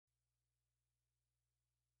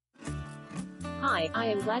Hi, I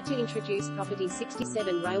am glad to introduce property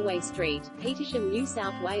 67 Railway Street, Petersham, New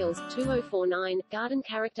South Wales, 2049, garden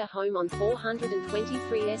character home on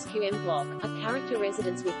 423 SQM block, a character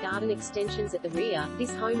residence with garden extensions at the rear.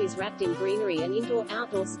 This home is wrapped in greenery and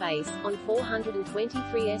indoor-outdoor space, on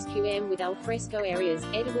 423 SQM with al fresco areas,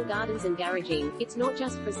 edible gardens and garaging. It's not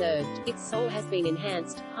just preserved, its soul has been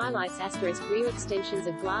enhanced. Highlights asterisk rear extensions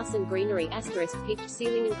of glass and greenery asterisk pitched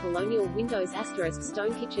ceiling and colonial windows asterisk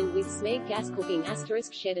stone kitchen with smeg gas cooking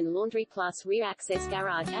asterisk shed and laundry plus rear access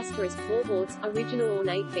garage asterisk floorboards, original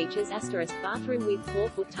ornate features asterisk bathroom with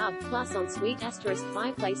 4-foot tub plus ensuite asterisk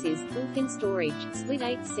fireplaces, built-in storage, split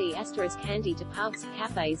 8C asterisk handy to pubs,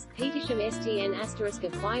 cafes. Petersham STN asterisk a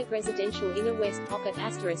quiet residential inner west pocket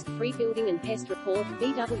asterisk free building and pest report,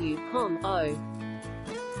 BW.com, O.